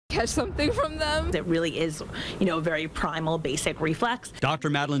catch something from them. It really is, a very primal, basic reflex. Dr.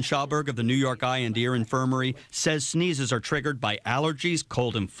 Madeline Schauberg of the New York Eye and Ear Infirmary says sneezes are triggered by allergies,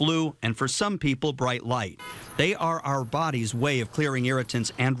 cold and flu, and for some people, bright light. They are our body's way of clearing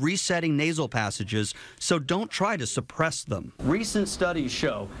irritants and resetting nasal passages, so don't try to suppress them. Recent studies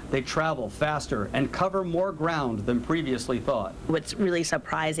show they travel faster and cover more ground than previously thought. What's really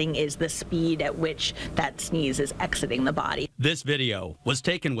surprising is the speed at which that sneeze is exiting the body. This video was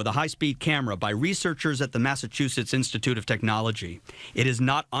taken with a high-speed camera by researchers at the Massachusetts Institute of Technology. It is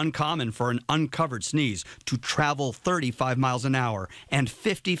not uncommon for an uncovered sneeze to travel 35 miles an hour and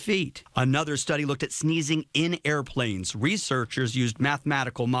 50 feet. Another study looked at sneezing in airplanes. Researchers used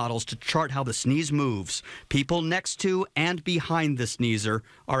mathematical models to chart how the sneeze moves. People next to and behind the sneezer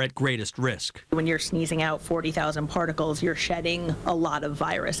are at greatest risk. When you're sneezing out 40,000 particles, you're shedding a lot of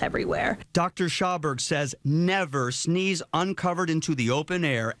virus everywhere. Dr. Schauberg says never sneeze uncovered into the open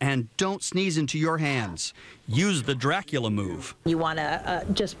air and don't sneeze into your hands. Use the Dracula move. You want to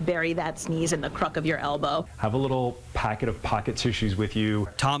just bury that sneeze in the crook of your elbow. Have a little packet of pocket tissues with you.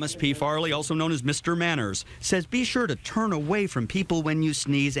 Thomas P. Farley, also known as Mr. Manners, says be sure to turn away from people when you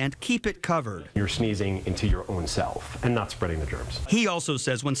sneeze and keep it covered. You're sneezing into your own self and not spreading the germs. He also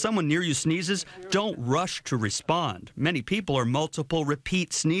says when someone near you sneezes, don't rush to respond. Many people are multiple repeat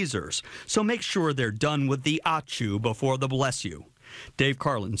sneezers, so make sure they're done with the achoo before the bless you. Dave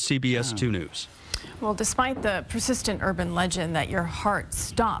Carlin, CBS 2 News. Well, despite the persistent urban legend that your heart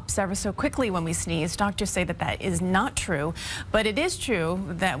stops ever so quickly when we sneeze, doctors say that that is not true. But it is true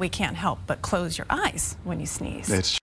that we can't help but close your eyes when you sneeze.